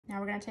Now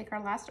we're gonna take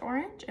our last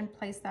orange and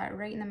place that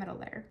right in the middle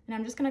there. And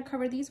I'm just gonna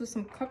cover these with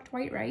some cooked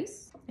white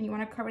rice. And you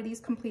wanna cover these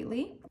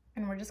completely.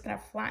 And we're just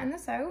gonna flatten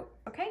this out.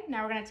 Okay,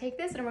 now we're gonna take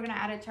this and we're gonna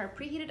add it to our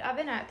preheated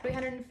oven at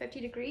 350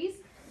 degrees.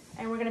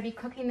 And we're gonna be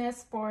cooking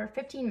this for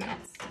 15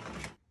 minutes.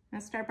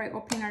 Let's start by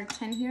opening our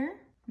tin here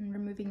and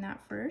removing that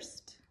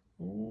first.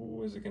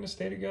 Ooh, is it gonna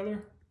stay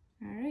together?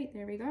 All right,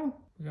 there we go.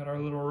 We got our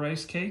little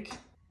rice cake.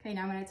 Okay,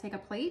 now I'm gonna take a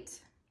plate,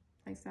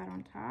 place that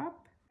on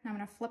top. Now I'm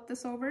gonna flip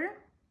this over.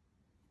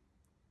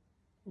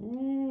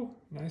 Ooh,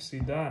 nicely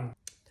done.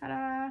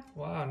 Ta-da!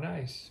 Wow,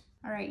 nice.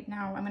 All right,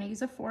 now I'm gonna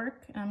use a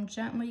fork and I'm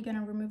gently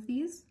gonna remove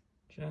these.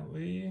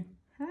 Gently.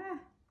 Ah,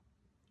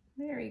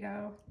 there we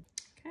go.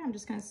 Okay, I'm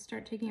just gonna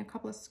start taking a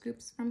couple of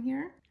scoops from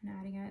here and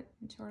adding it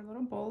into our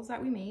little bowls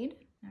that we made.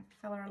 I have to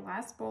fill our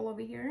last bowl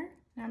over here.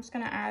 Now I'm just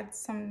gonna add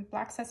some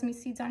black sesame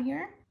seeds on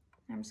here.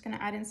 I'm just gonna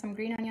add in some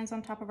green onions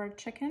on top of our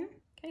chicken.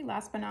 Okay,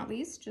 last but not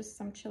least, just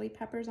some chili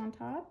peppers on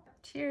top.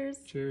 Cheers.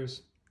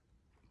 Cheers.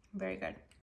 Very good.